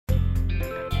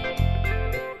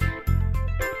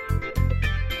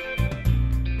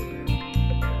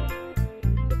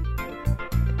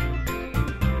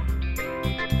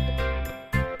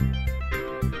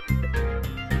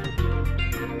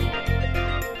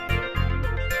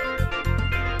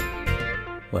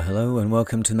Well, hello and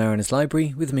welcome to the Mariner's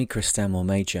Library with me, Chris Stanmore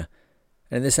Major.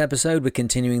 And in this episode, we're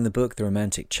continuing the book The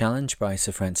Romantic Challenge by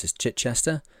Sir Francis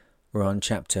Chichester. We're on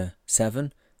chapter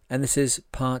 7, and this is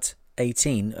part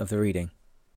 18 of the reading.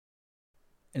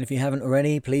 And if you haven't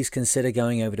already, please consider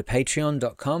going over to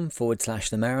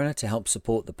patreon.com/The Mariner to help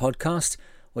support the podcast,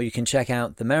 or you can check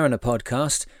out the Mariner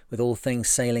podcast with all things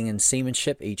sailing and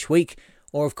seamanship each week,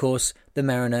 or of course, the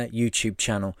Mariner YouTube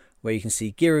channel, where you can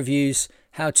see gear reviews,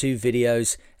 how-to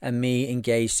videos, and me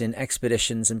engaged in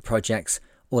expeditions and projects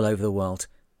all over the world.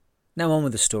 Now on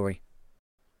with the story.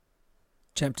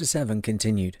 Chapter 7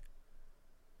 continued.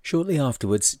 Shortly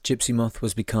afterwards, Gypsy Moth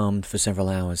was becalmed for several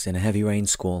hours in a heavy rain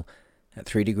squall. At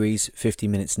 3 degrees 50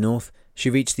 minutes north, she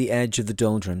reached the edge of the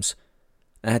doldrums.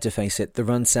 I had to face it, the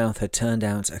run south had turned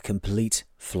out a complete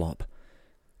flop.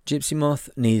 Gypsy Moth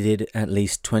needed at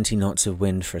least 20 knots of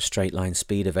wind for a straight line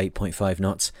speed of 8.5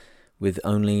 knots, with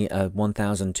only a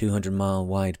 1,200-mile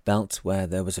wide belt where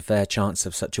there was a fair chance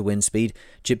of such a wind speed.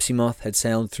 Gypsy Moth had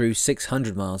sailed through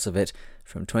 600 miles of it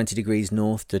from 20 degrees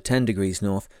north to 10 degrees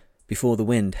north before the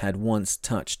wind had once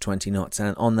touched 20 knots,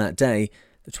 and on that day,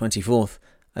 the 24th,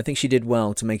 I think she did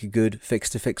well to make a good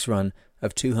fix-to-fix run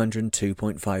of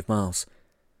 202.5 miles.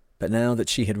 But now that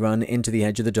she had run into the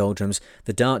edge of the doldrums,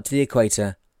 the dart to the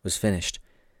equator was finished.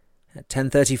 At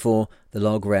 10:34, the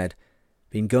log read,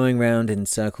 "Been going round in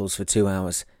circles for 2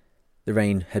 hours. The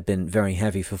rain had been very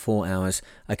heavy for 4 hours.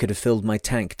 I could have filled my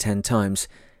tank 10 times.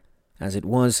 As it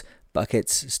was,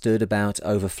 buckets stood about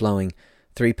overflowing.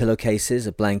 3 pillowcases,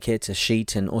 a blanket, a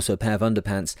sheet, and also a pair of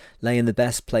underpants lay in the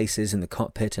best places in the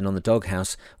cockpit and on the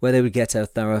doghouse, where they would get a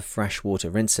thorough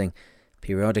freshwater rinsing.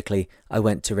 Periodically, I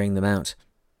went to wring them out.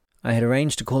 I had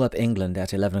arranged to call up England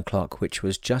at 11 o'clock, which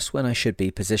was just when I should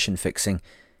be position fixing.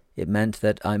 It meant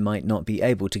that I might not be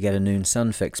able to get a noon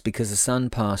sun fix because the sun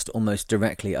passed almost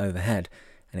directly overhead,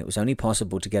 and it was only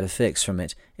possible to get a fix from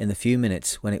it in the few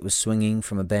minutes when it was swinging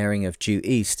from a bearing of due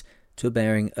east to a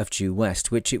bearing of due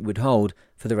west, which it would hold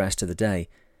for the rest of the day.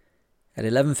 At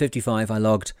 11:55 I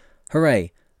logged,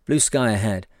 "Hooray! Blue sky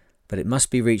ahead, but it must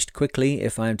be reached quickly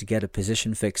if I am to get a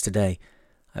position fix today.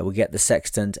 I will get the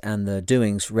sextant and the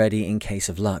doings ready in case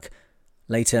of luck.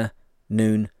 Later,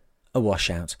 noon, a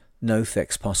washout. No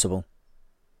fix possible."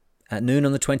 At noon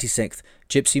on the 26th,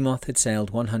 Gypsy Moth had sailed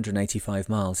 185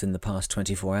 miles in the past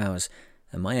 24 hours,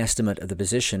 and my estimate of the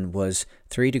position was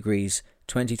 3 degrees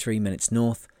 23 minutes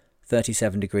north,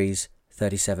 37 degrees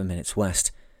 37 minutes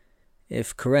west.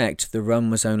 If correct, the run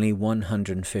was only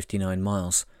 159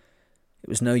 miles. It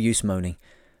was no use moaning.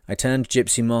 I turned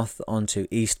Gypsy Moth onto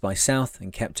east by south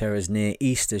and kept her as near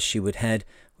east as she would head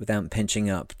without pinching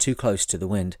up too close to the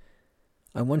wind.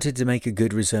 I wanted to make a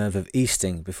good reserve of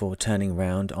easting before turning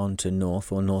round onto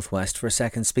north or northwest for a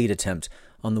second speed attempt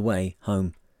on the way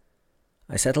home.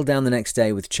 I settled down the next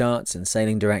day with charts and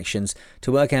sailing directions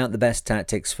to work out the best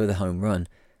tactics for the home run.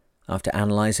 After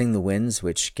analysing the winds,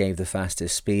 which gave the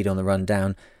fastest speed on the run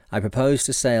down, I proposed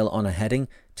to sail on a heading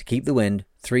to keep the wind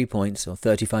 3 points or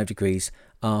 35 degrees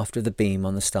aft of the beam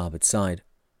on the starboard side.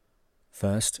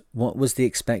 First, what was the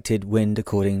expected wind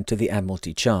according to the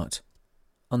Admiralty chart?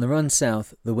 On the run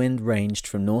south, the wind ranged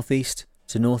from northeast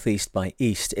to northeast by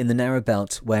east in the narrow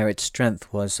belt where its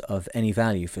strength was of any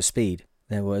value for speed.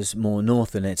 There was more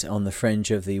north in it on the fringe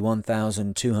of the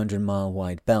 1,200-mile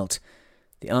wide belt.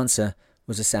 The answer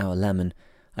was a sour lemon.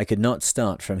 I could not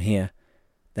start from here.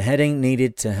 The heading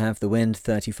needed to have the wind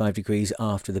 35 degrees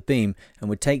aft of the beam and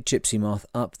would take Gypsy Moth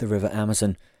up the River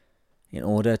Amazon. In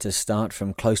order to start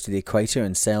from close to the equator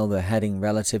and sail the heading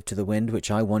relative to the wind which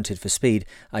I wanted for speed,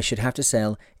 I should have to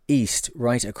sail east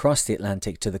right across the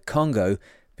Atlantic to the Congo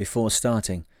before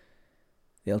starting.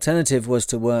 The alternative was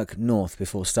to work north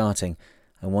before starting.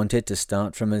 I wanted to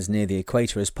start from as near the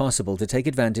equator as possible to take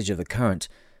advantage of the current.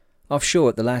 Offshore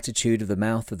at the latitude of the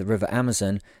mouth of the River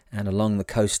Amazon and along the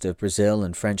coast of Brazil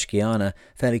and French Guiana,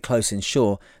 fairly close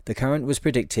inshore, the current was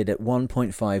predicted at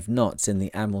 1.5 knots in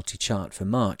the Admiralty chart for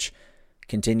March.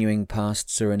 Continuing past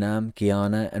Suriname,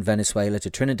 Guyana and Venezuela to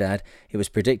Trinidad, it was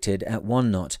predicted at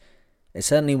 1 knot. It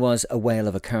certainly was a whale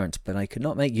of a current, but I could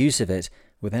not make use of it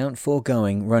without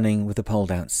foregoing running with a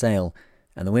poled-out sail,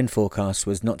 and the wind forecast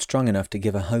was not strong enough to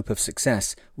give a hope of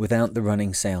success without the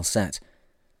running sail set.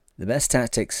 The best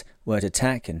tactics were to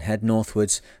tack and head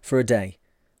northwards for a day.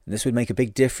 This would make a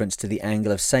big difference to the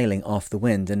angle of sailing off the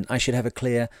wind, and I should have a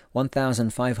clear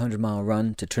 1,500-mile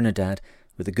run to Trinidad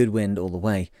with a good wind all the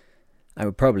way. I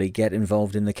would probably get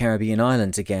involved in the Caribbean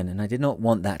islands again, and I did not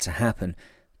want that to happen,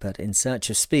 but in search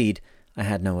of speed, I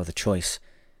had no other choice.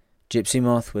 Gypsy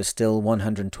Moth was still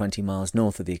 120 miles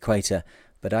north of the equator,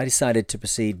 but I decided to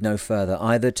proceed no further,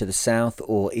 either to the south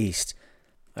or east.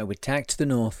 I would tack to the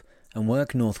north and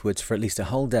work northwards for at least a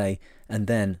whole day and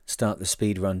then start the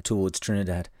speed run towards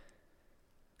Trinidad.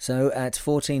 So at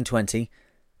 14:20,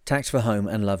 tacked for home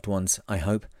and loved ones, I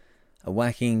hope. A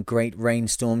whacking great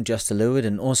rainstorm just to leeward,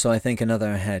 and also I think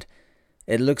another ahead.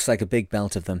 It looks like a big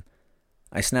belt of them.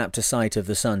 I snapped a sight of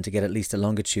the sun to get at least a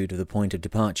longitude of the point of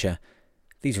departure.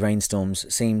 These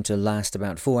rainstorms seem to last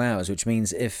about 4 hours, which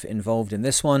means if involved in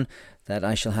this one, that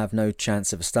I shall have no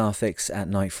chance of a star fix at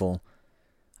nightfall.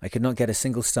 I could not get a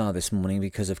single star this morning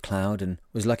because of cloud, and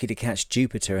was lucky to catch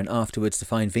Jupiter and afterwards to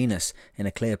find Venus in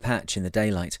a clear patch in the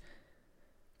daylight.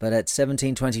 But at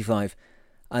 17:25,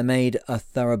 I made a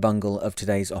thorough bungle of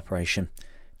today's operation.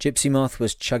 Gypsy Moth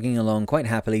was chugging along quite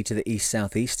happily to the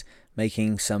east-southeast,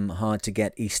 making some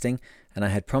hard-to-get easting, and I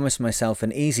had promised myself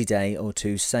an easy day or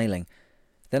two sailing.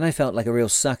 Then I felt like a real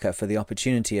sucker for the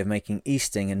opportunity of making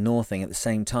easting and northing at the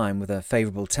same time with a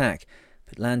favourable tack,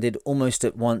 but landed almost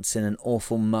at once in an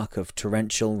awful muck of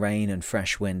torrential rain and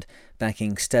fresh wind,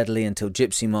 backing steadily until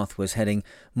Gypsy Moth was heading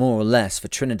more or less for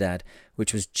Trinidad,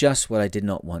 which was just what I did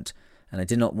not want, and I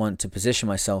did not want to position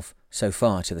myself so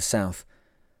far to the south.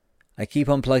 I keep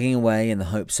on plugging away in the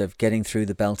hopes of getting through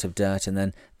the belt of dirt and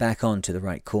then back on to the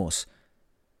right course.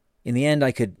 In the end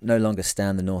I could no longer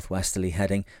stand the northwesterly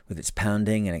heading with its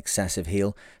pounding and excessive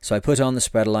heel, so I put on the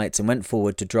spreader lights and went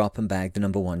forward to drop and bag the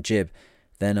number 1 jib.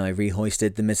 Then I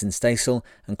rehoisted the mizzen staysail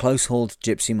and close-hauled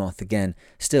Gypsy Moth again,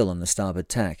 still on the starboard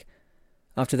tack.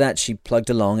 After that she plugged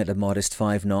along at a modest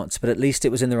 5 knots, but at least it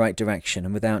was in the right direction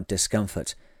and without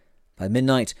discomfort. By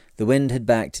midnight the wind had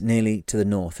backed nearly to the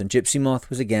north, and Gypsy Moth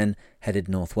was again headed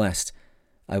northwest.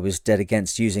 I was dead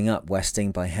against using up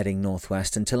westing by heading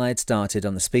northwest until I had started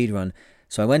on the speed run,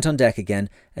 so I went on deck again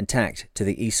and tacked to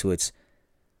the eastwards.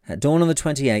 At dawn on the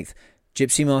 28th,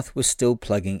 Gypsy Moth was still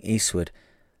plugging eastward.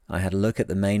 I had a look at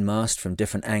the mainmast from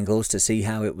different angles to see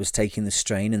how it was taking the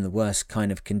strain in the worst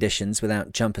kind of conditions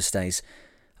without jumper stays.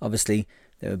 Obviously,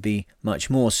 there would be much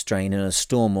more strain in a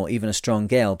storm or even a strong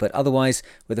gale, but otherwise,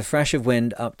 with a fresh of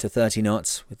wind up to 30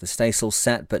 knots, with the staysail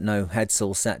set but no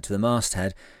headsail set to the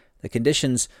masthead, the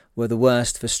conditions were the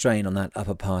worst for strain on that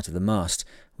upper part of the mast,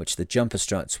 which the jumper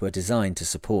struts were designed to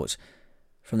support.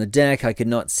 From the deck I could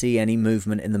not see any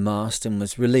movement in the mast and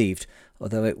was relieved,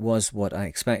 although it was what I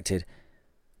expected.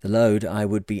 The load I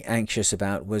would be anxious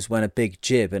about was when a big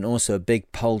jib and also a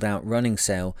big poled-out running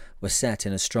sail were set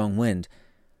in a strong wind.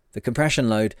 The compression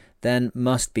load then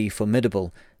must be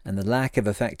formidable, and the lack of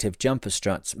effective jumper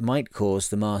struts might cause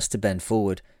the mast to bend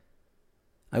forward.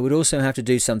 I would also have to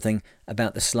do something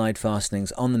about the slide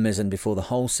fastenings on the mizzen before the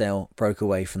whole sail broke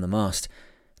away from the mast.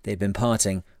 They had been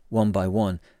parting one by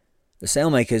one. The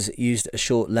sailmakers used a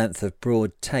short length of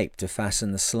broad tape to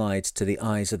fasten the slides to the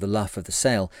eyes of the luff of the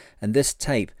sail, and this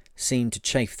tape seemed to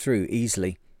chafe through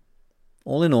easily.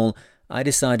 All in all, I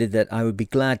decided that I would be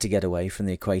glad to get away from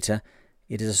the equator.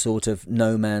 It is a sort of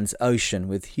no-man's ocean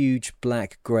with huge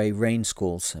black-grey rain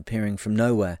squalls appearing from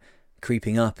nowhere,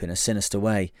 creeping up in a sinister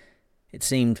way. It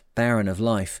seemed barren of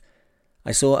life.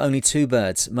 I saw only 2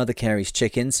 birds, Mother Carey's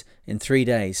chickens, in 3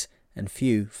 days, and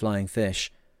few flying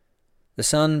fish. The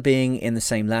sun being in the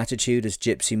same latitude as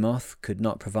Gypsy Moth could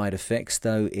not provide a fix,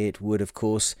 though it would of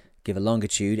course give a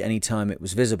longitude any time it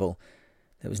was visible.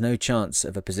 There was no chance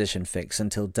of a position fix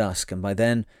until dusk, and by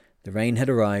then the rain had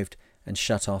arrived and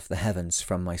shut off the heavens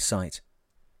from my sight.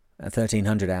 At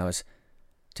 1300 hours.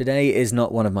 Today is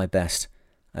not one of my best.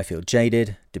 I feel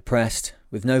jaded, depressed,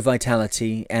 with no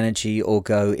vitality, energy or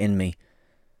go in me.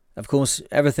 Of course,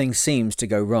 everything seems to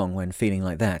go wrong when feeling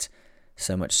like that,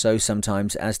 so much so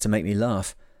sometimes as to make me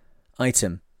laugh.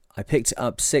 Item: I picked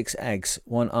up 6 eggs,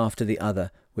 one after the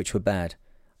other, which were bad.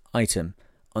 Item: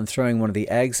 on throwing one of the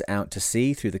eggs out to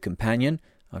sea through the companion,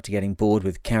 after getting bored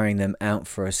with carrying them out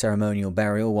for a ceremonial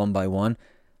burial one by one,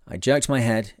 I jerked my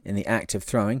head in the act of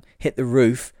throwing, hit the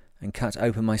roof, and cut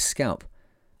open my scalp.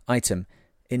 Item: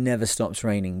 it never stops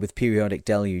raining, with periodic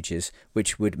deluges,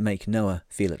 which would make Noah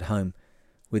feel at home.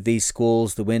 With these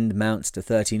squalls the wind mounts to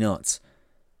 30 knots.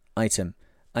 Item: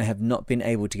 I have not been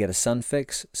able to get a sun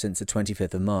fix since the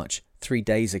 25th of March, 3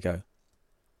 days ago.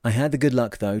 I had the good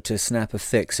luck, though, to snap a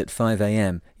fix at 5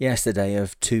 a.m. yesterday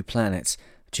of 2 planets,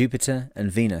 Jupiter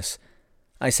and Venus.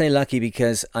 I say lucky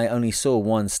because I only saw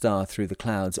 1 star through the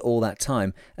clouds all that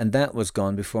time, and that was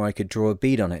gone before I could draw a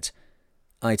bead on it.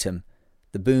 Item: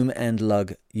 the boom end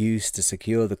lug used to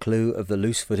secure the clew of the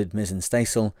loose-footed mizzen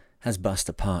staysail has bust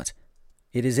apart.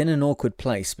 It is in an awkward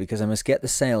place because I must get the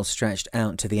sail stretched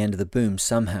out to the end of the boom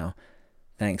somehow.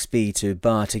 Thanks be to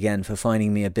Bart again for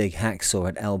finding me a big hacksaw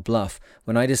at El Bluff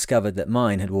when I discovered that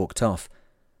mine had walked off.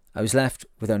 I was left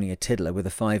with only a tiddler with a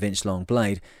 5-inch long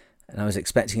blade, and I was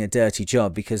expecting a dirty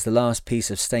job because the last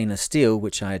piece of stainless steel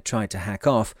which I had tried to hack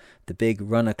off, the big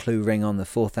runner clue ring on the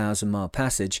 4,000-mile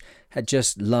passage, had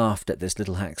just laughed at this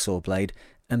little hacksaw blade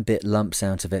and bit lumps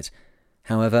out of it.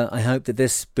 However, I hoped that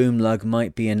this boom lug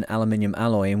might be an aluminium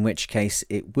alloy, in which case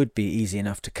it would be easy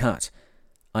enough to cut.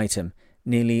 Item: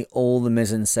 nearly all the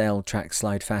mizzen sail track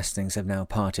slide fastenings have now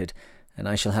parted, and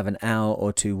I shall have an hour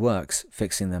or two works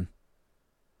fixing them.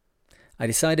 I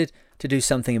decided to do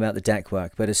something about the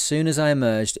deckwork, but as soon as I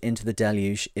emerged into the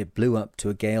deluge, it blew up to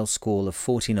a gale squall of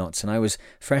 40 knots, and I was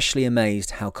freshly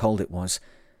amazed how cold it was.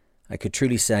 I could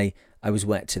truly say I was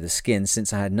wet to the skin,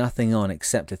 since I had nothing on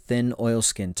except a thin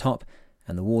oilskin top,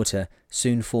 and the water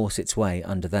soon forced its way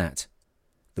under that.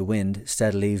 The wind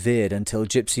steadily veered until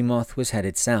Gypsy Moth was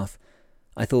headed south.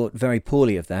 I thought very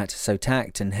poorly of that, so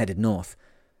tacked and headed north,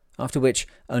 after which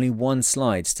only one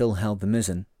slide still held the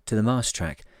mizzen to the mast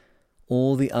track.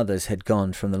 All the others had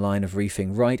gone from the line of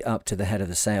reefing right up to the head of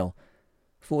the sail.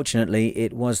 Fortunately,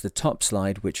 it was the top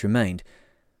slide which remained.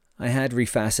 I had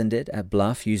refastened it at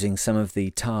Bluff using some of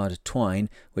the tarred twine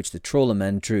which the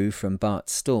trawlermen drew from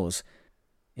Bart's stores.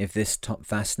 If this top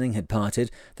fastening had parted,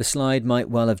 the slide might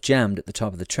well have jammed at the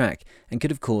top of the track and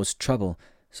could have caused trouble,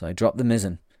 so I dropped the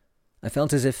mizzen. I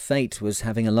felt as if fate was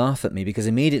having a laugh at me, because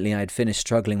immediately I had finished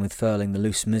struggling with furling the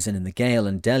loose mizzen in the gale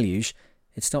and deluge,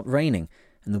 it stopped raining,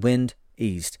 and the wind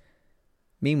eased.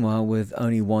 Meanwhile, with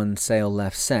only one sail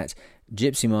left set,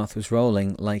 Gypsy Moth was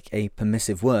rolling like a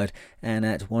permissive word, and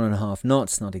at 1.5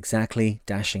 knots, not exactly,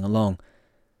 dashing along.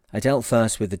 I dealt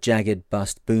first with the jagged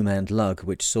bust boom end lug,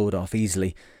 which sawed off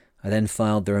easily. I then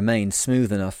filed the remains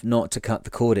smooth enough not to cut the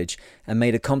cordage, and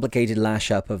made a complicated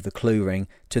lash-up of the clue ring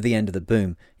to the end of the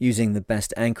boom, using the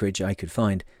best anchorage I could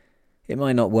find. It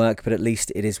might not work, but at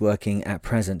least it is working at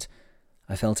present.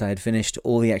 I felt I had finished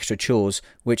all the extra chores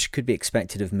which could be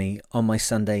expected of me on my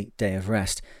Sunday day of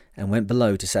rest, and went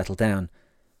below to settle down.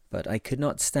 But I could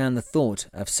not stand the thought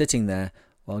of sitting there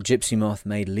while Gypsy Moth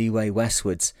made leeway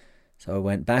westwards, so I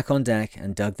went back on deck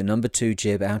and dug the number 2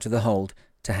 jib out of the hold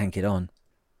to hank it on.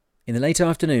 In the late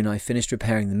afternoon I finished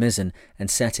repairing the mizzen and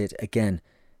set it again.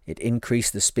 It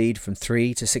increased the speed from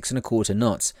 3 to 6.25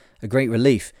 knots, a great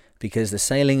relief, because the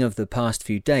sailing of the past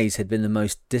few days had been the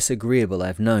most disagreeable I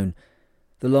have known.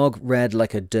 The log read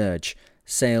like a dirge,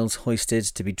 sails hoisted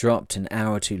to be dropped an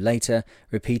hour or two later,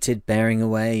 repeated bearing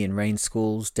away in rain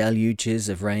squalls, deluges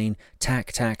of rain,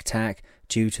 tack, tack, tack,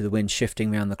 due to the wind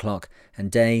shifting round the clock,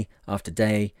 and day after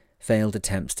day failed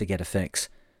attempts to get a fix.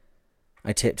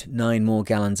 I tipped 9 more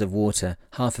gallons of water,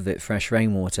 half of it fresh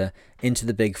rainwater, into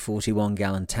the big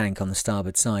 41-gallon tank on the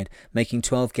starboard side, making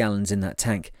 12 gallons in that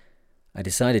tank. I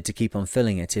decided to keep on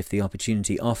filling it if the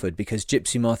opportunity offered, because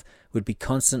Gypsy Moth would be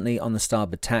constantly on the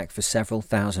starboard tack for several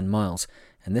thousand miles,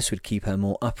 and this would keep her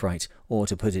more upright, or,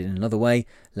 to put it in another way,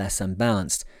 less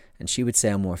unbalanced, and she would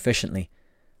sail more efficiently.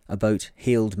 A boat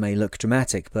heeled may look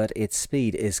dramatic, but its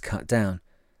speed is cut down.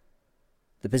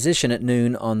 The position at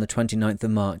noon on the 29th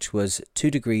of March was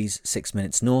 2 degrees 6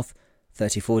 minutes north,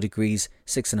 34 degrees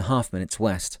 6.5 minutes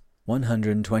west,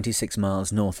 126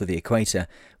 miles north of the equator,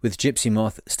 with Gypsy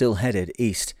Moth still headed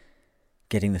east.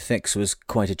 Getting the fix was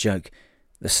quite a joke.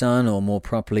 The sun, or more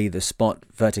properly the spot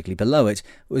vertically below it,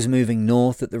 was moving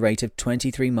north at the rate of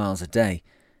 23 miles a day.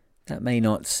 That may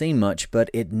not seem much, but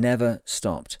it never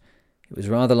stopped. It was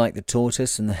rather like the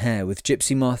tortoise and the hare, with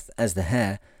Gypsy Moth as the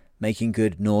hare, making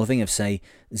good northing of, say,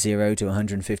 0 to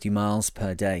 150 miles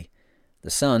per day. The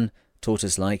sun,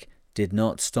 tortoise-like, did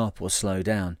not stop or slow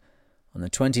down. On the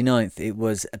 29th, it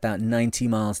was about 90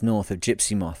 miles north of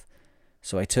Gypsy Moth.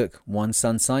 So I took one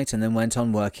sun sight and then went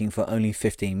on working for only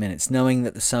 15 minutes, knowing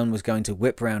that the sun was going to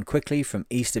whip round quickly from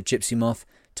east of Gypsy Moth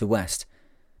to west.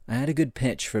 I had a good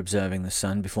pitch for observing the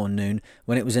sun before noon,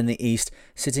 when it was in the east,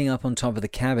 sitting up on top of the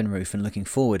cabin roof and looking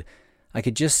forward. I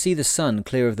could just see the sun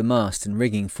clear of the mast and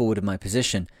rigging forward of my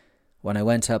position. When I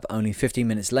went up only 15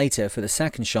 minutes later for the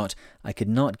second shot, I could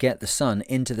not get the sun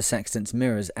into the sextant's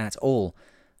mirrors at all.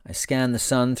 I scanned the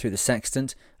sun through the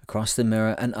sextant, across the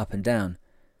mirror and up and down.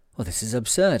 Well, this is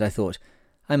absurd, I thought.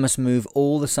 I must move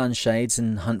all the sunshades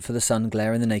and hunt for the sun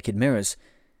glare in the naked mirrors.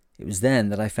 It was then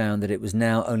that I found that it was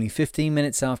now only 15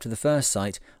 minutes after the first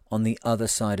sight on the other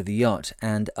side of the yacht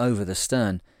and over the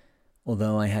stern.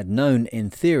 Although I had known in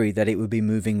theory that it would be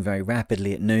moving very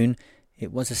rapidly at noon,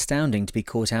 it was astounding to be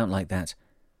caught out like that.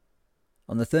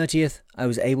 On the 30th, I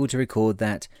was able to record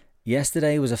that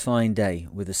yesterday was a fine day,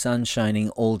 with the sun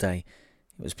shining all day.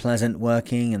 It was pleasant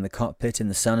working in the cockpit in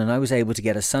the sun, and I was able to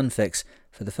get a sun fix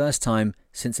for the first time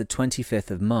since the 25th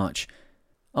of March.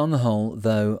 On the whole,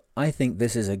 though, I think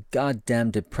this is a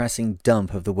goddamn depressing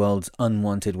dump of the world's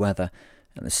unwanted weather,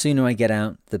 and the sooner I get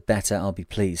out, the better I'll be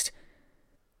pleased.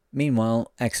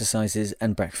 Meanwhile, exercises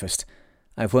and breakfast.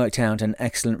 I've worked out an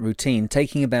excellent routine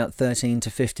taking about 13 to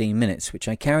 15 minutes, which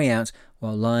I carry out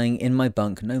while lying in my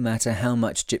bunk no matter how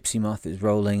much Gypsy Moth is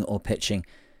rolling or pitching.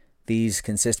 These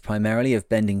consist primarily of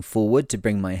bending forward to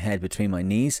bring my head between my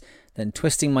knees, then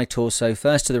twisting my torso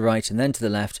first to the right and then to the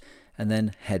left, and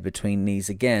then head between knees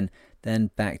again,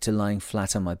 then back to lying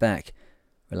flat on my back.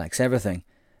 Relax everything.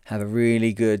 Have a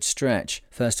really good stretch.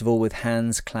 First of all, with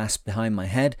hands clasped behind my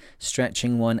head,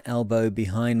 stretching one elbow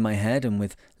behind my head and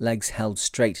with legs held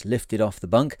straight lifted off the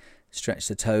bunk, stretch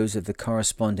the toes of the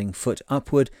corresponding foot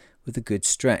upward with a good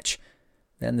stretch.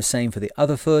 Then the same for the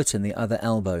other foot and the other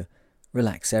elbow.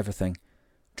 Relax everything.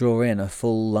 Draw in a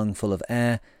full lungful of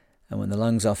air, and when the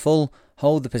lungs are full,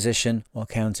 hold the position while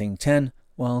counting 10,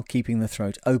 while keeping the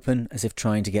throat open as if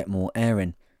trying to get more air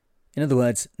in. In other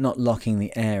words, not locking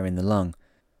the air in the lung.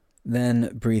 Then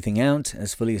breathing out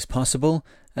as fully as possible,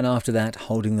 and after that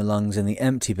holding the lungs in the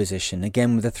empty position,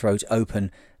 again with the throat open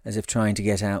as if trying to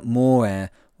get out more air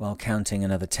while counting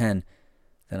another 10.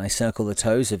 Then I circle the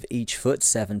toes of each foot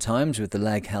 7 times with the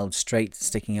leg held straight,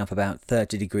 sticking up about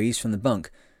 30 degrees from the bunk.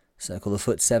 Circle the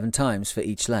foot 7 times for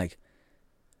each leg.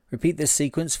 Repeat this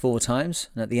sequence 4 times,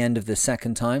 and at the end of the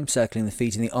second time, circling the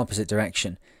feet in the opposite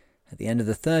direction. At the end of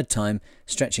the third time,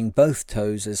 stretching both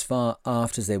toes as far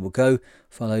aft as they will go,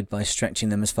 followed by stretching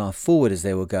them as far forward as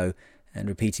they will go, and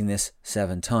repeating this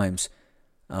 7 times.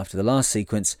 After the last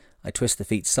sequence, I twist the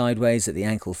feet sideways at the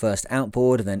ankle first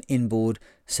outboard and then inboard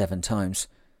 7 times.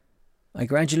 I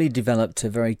gradually developed a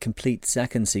very complete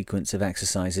second sequence of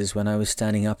exercises when I was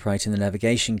standing upright in the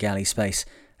navigation galley space,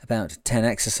 about 10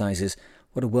 exercises.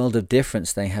 What a world of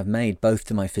difference they have made both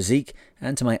to my physique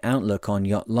and to my outlook on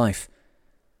yacht life.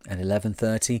 At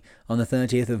 11:30 on the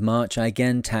 30th of March I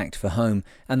again tacked for home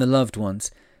and the loved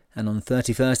ones, and on the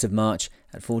 31st of March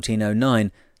at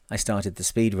 14:09 I started the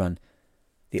speed run.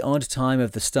 The odd time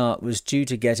of the start was due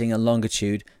to getting a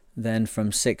longitude then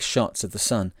from 6 shots of the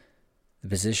sun. The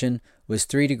position was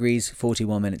 3 degrees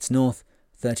 41 minutes north,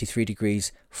 33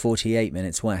 degrees 48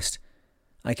 minutes west.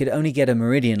 I could only get a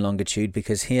meridian longitude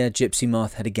because here Gypsy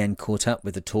Moth had again caught up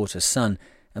with the tortoise sun,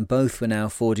 and both were now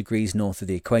 4 degrees north of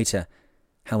the equator.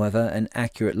 However, an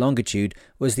accurate longitude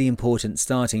was the important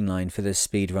starting line for this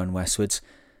speed run westwards.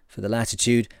 For the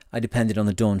latitude, I depended on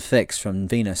the dawn fix from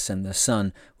Venus and the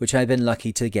sun, which I had been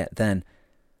lucky to get then.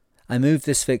 I moved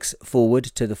this fix forward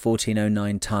to the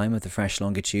 14:09 time of the fresh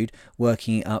longitude,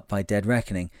 working it up by dead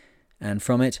reckoning, and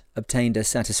from it obtained a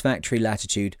satisfactory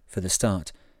latitude for the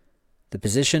start. The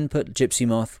position put Gypsy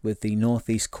Moth with the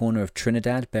northeast corner of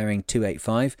Trinidad bearing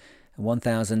 285 and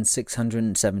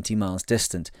 1,670 miles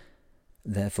distant.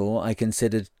 Therefore, I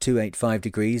considered 285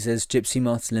 degrees as Gypsy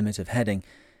Moth's limit of heading,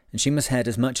 and she must head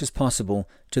as much as possible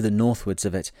to the northwards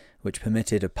of it, which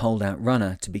permitted a poled-out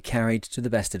runner to be carried to the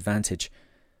best advantage.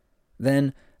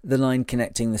 Then, the line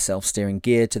connecting the self-steering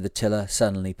gear to the tiller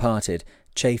suddenly parted,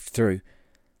 chafed through.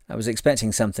 I was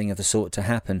expecting something of the sort to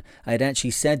happen. I had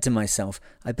actually said to myself,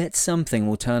 I bet something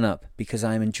will turn up because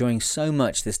I am enjoying so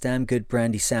much this damn good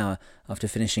brandy sour after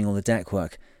finishing all the deck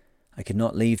work. I could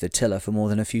not leave the tiller for more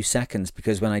than a few seconds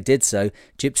because when I did so,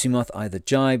 Gypsy Moth either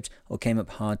jibed or came up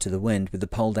hard to the wind with the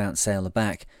poled-out sail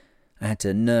aback. I had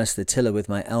to nurse the tiller with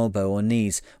my elbow or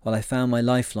knees while I found my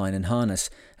lifeline and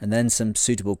harness, and then some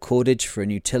suitable cordage for a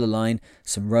new tiller line,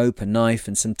 some rope, a knife,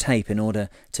 and some tape in order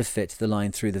to fit the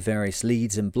line through the various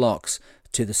leads and blocks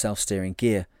to the self-steering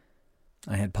gear.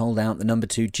 I had poled out the number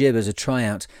 2 jib as a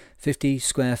tryout, 50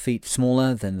 square feet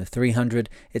smaller than the 300,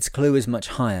 its clew is much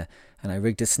higher, and I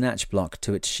rigged a snatch block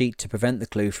to its sheet to prevent the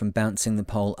clew from bouncing the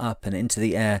pole up and into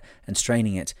the air and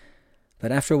straining it.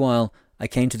 But after a while, I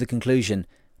came to the conclusion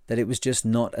that it was just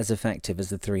not as effective as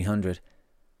the 300.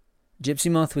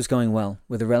 Gypsy Moth was going well,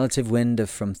 with a relative wind of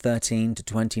from 13 to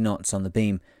 20 knots on the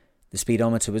beam. The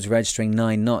speedometer was registering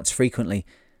 9 knots frequently.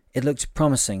 It looked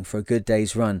promising for a good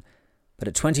day's run, but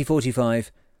at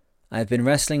 20:45, I have been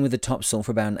wrestling with the topsail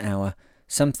for about an hour.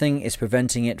 Something is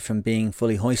preventing it from being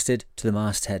fully hoisted to the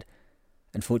masthead.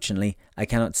 Unfortunately, I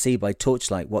cannot see by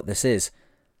torchlight what this is.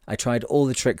 I tried all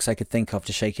the tricks I could think of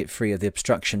to shake it free of the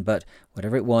obstruction, but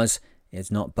whatever it was, it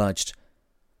has not budged.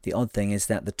 The odd thing is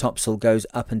that the topsail goes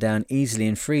up and down easily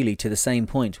and freely to the same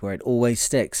point where it always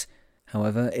sticks.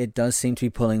 However, it does seem to be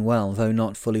pulling well, though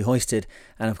not fully hoisted,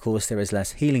 and of course there is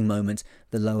less heeling moment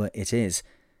the lower it is.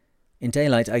 In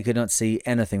daylight I could not see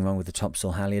anything wrong with the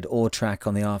topsail halyard or track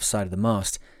on the aft side of the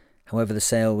mast. However, the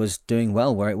sail was doing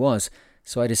well where it was,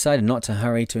 so I decided not to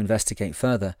hurry to investigate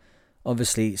further.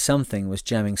 Obviously something was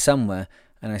jamming somewhere,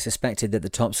 and I suspected that the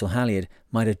topsail halyard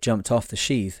might have jumped off the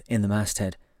sheath in the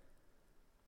masthead.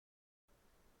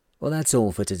 Well, that's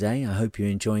all for today. I hope you're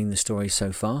enjoying the story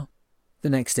so far.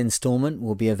 The next instalment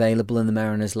will be available in the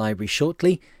Mariner's Library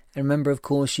shortly. And remember, of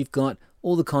course, you've got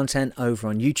all the content over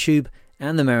on YouTube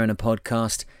and the Mariner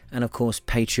podcast, and of course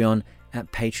Patreon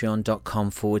at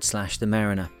patreon.com/The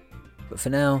Mariner. But for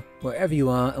now, wherever you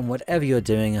are and whatever you're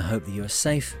doing, I hope that you're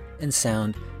safe and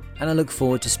sound, and I look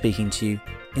forward to speaking to you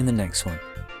in the next one.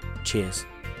 Cheers.